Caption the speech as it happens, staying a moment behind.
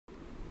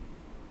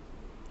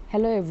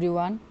Hello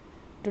everyone.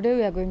 Today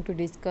we are going to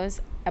discuss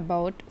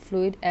about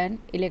fluid and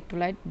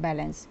electrolyte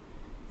balance,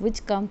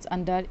 which comes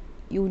under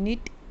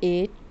Unit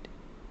 8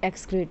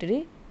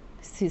 excretory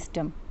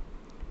system.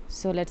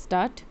 So let's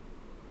start.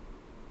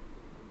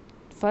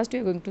 First we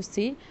are going to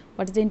see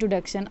what is the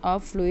introduction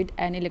of fluid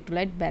and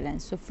electrolyte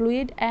balance. So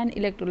fluid and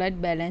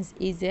electrolyte balance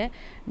is a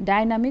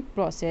dynamic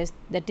process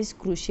that is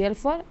crucial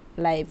for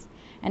life,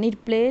 and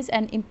it plays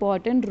an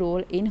important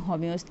role in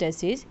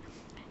homeostasis.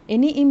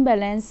 Any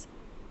imbalance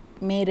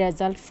may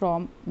result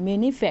from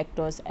many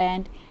factors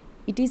and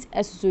it is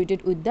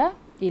associated with the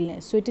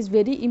illness. So it is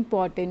very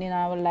important in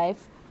our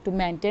life to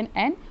maintain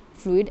an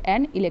fluid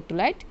and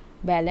electrolyte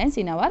balance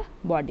in our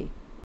body.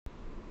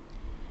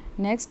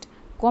 Next,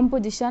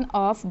 composition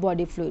of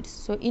body fluids.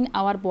 So in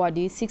our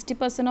body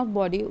 60% of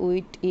body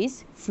weight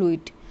is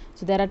fluid.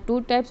 So there are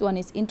two types, one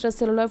is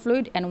intracellular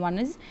fluid and one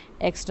is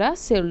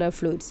extracellular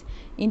fluids.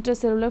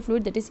 Intracellular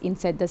fluid, that is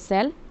inside the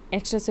cell.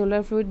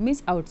 Extracellular fluid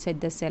means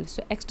outside the cell.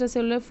 So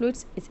extracellular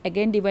fluids is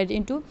again divided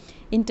into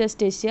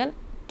interstitial,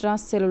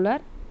 transcellular,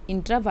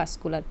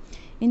 intravascular.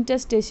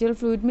 Interstitial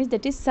fluid means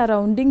that is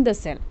surrounding the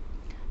cell.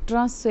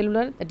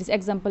 Transcellular, that is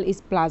example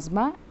is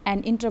plasma,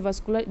 and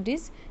intravascular it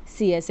is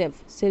CSF,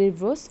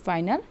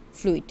 cerebrospinal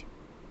fluid.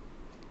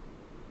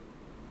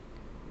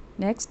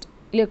 Next,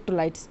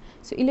 electrolytes.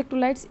 So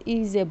electrolytes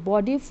is a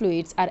body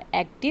fluids are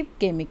active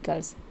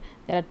chemicals.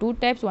 There are two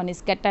types, one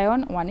is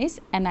cation, one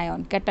is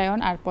anion.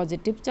 Cation are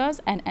positive charge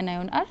and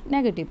anion are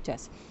negative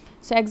charge.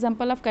 So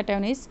example of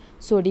cation is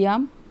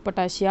sodium,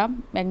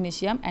 potassium,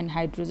 magnesium and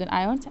hydrogen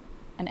ions.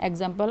 An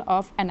example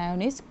of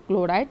anion is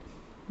chloride,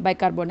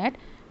 bicarbonate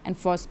and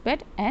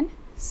phosphate and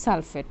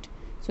sulfate.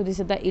 So these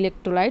are the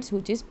electrolytes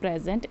which is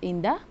present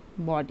in the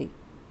body.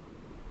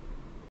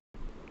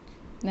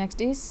 Next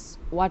is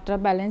water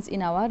balance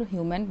in our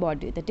human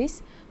body, that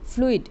is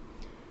fluid.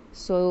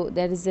 So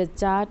there is a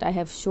chart I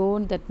have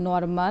shown that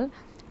normal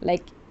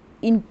like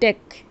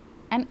intake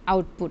and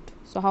output.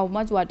 So how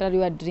much water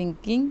you are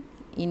drinking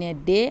in a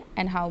day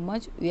and how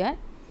much we are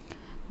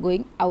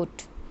going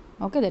out.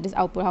 Okay, that is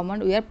output, how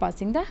much we are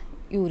passing the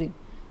urine.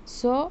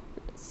 So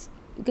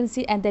you can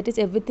see, and that is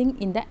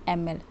everything in the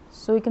ml.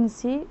 So you can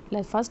see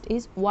like first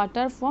is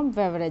water from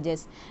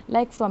beverages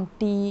like from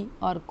tea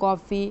or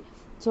coffee.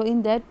 So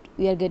in that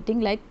we are getting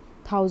like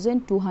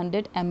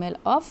 1200 ml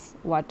of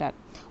water.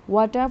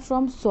 Water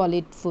from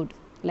solid food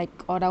like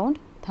around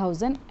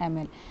 1000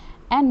 ml,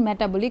 and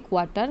metabolic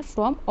water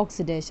from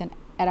oxidation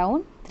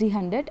around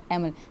 300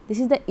 ml. This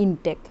is the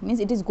intake, means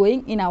it is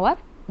going in our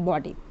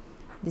body.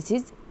 This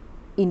is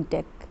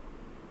intake.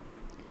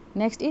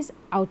 Next is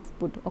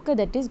output, okay,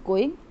 that is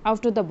going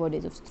out of the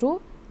body. So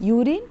through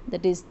urine,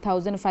 that is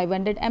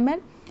 1500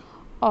 ml,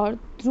 or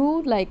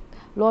through like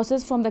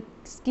losses from the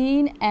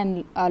skin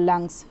and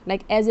lungs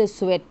like as a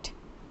sweat,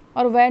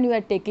 or when you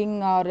are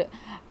taking or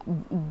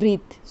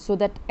breathe, so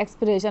that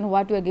expiration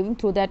what you are giving,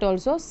 through that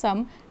also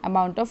some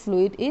amount of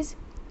fluid is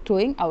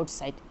throwing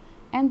outside.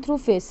 And through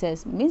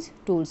faces means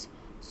tools.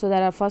 So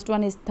there are first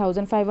one is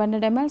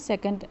 1500 ml,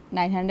 second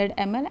 900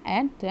 ml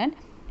and then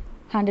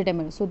 100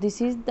 ml. So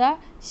this is the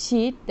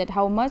sheet that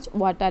how much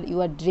water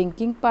you are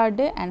drinking per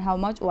day and how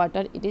much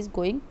water it is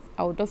going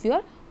out of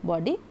your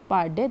body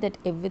per day, that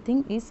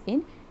everything is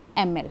in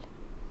ml.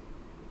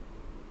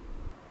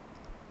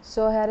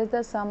 So here is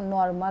the some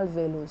normal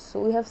values.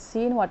 So we have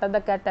seen what are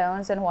the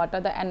cations and what are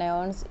the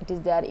anions it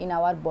is there in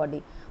our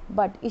body,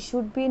 but it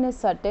should be in a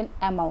certain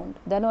amount,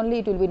 then only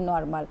it will be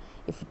normal.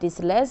 If it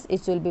is less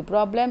it will be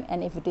problem,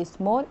 and if it is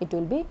more it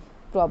will be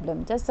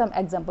problem. Just some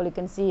example you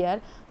can see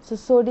here. So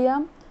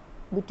sodium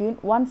between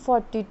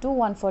 140 to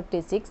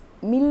 146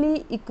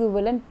 milli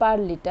equivalent per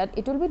liter,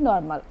 it will be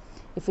normal.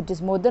 If it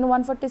is more than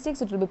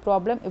 146 it will be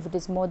problem, if it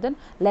is more than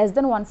less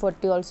than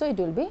 140 also it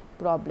will be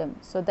problem.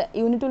 So the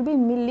unit will be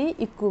milli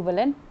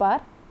equivalent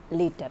per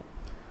liter.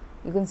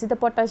 You can see the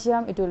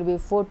potassium, it will be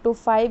 4 to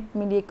 5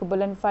 milli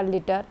equivalent per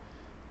liter,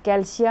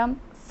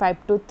 calcium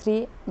 5 to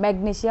 3,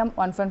 magnesium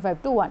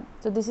 1.5 to 1.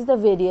 So this is the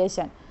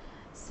variation.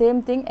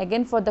 Same thing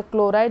again for the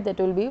chloride, that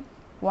will be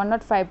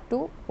 105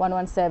 to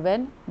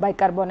 117,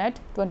 bicarbonate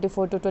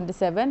 24 to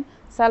 27,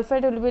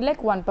 sulfate will be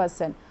like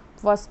 1%,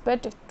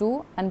 phosphate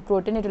 2, and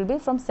protein it will be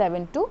from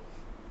 7 to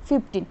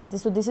 15.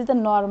 So this is the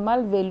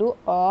normal value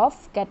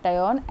of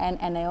cation and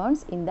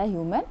anions in the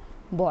human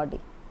body.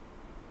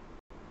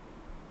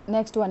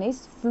 Next one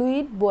is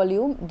fluid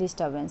volume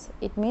disturbance.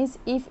 It means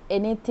if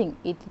anything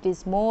it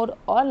is more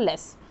or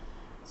less,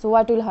 so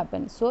what will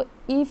happen? So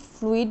if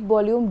fluid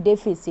volume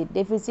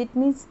deficit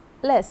means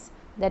less,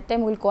 that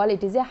time we will call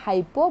it is a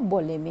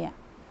hypovolemia.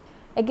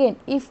 Again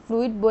if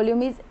fluid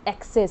volume is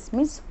excess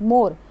means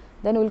more,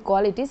 then we will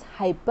call it is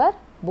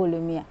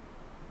hypervolemia.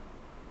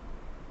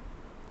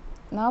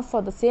 Now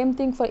for the same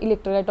thing for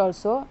electrolyte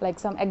also, like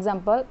some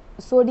example,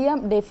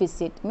 sodium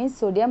deficit means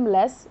sodium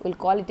less, we will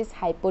call it is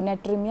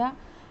hyponatremia,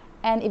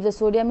 and if the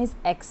sodium is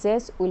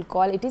excess we will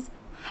call it is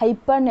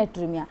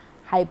hypernatremia.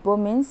 Hypo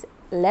means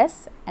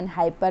less and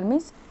hyper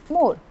means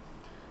more.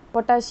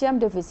 Potassium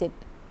deficit,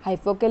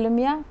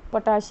 hypokalemia,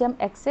 potassium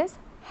excess,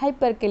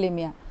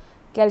 hyperkalemia.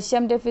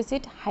 calcium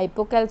deficit,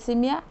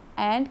 hypocalcemia,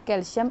 and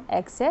calcium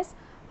excess,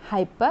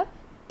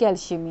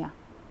 hypercalcemia.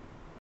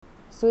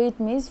 So it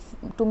means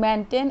to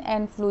maintain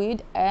and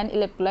fluid and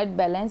electrolyte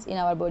balance in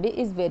our body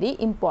is very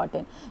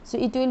important. So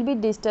it will be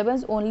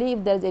disturbance only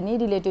if there is any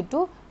related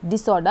to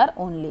disorder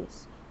only.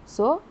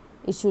 So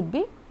it should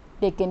be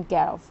taken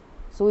care of.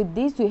 So with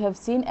this we have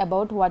seen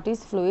about what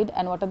is fluid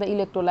and what are the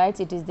electrolytes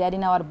it is there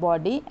in our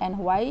body and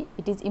why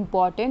it is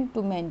important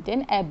to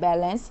maintain a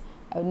balance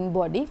in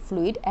body,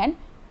 fluid and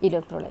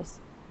electrolytes.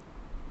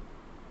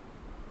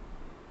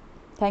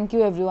 Thank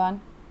you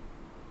everyone.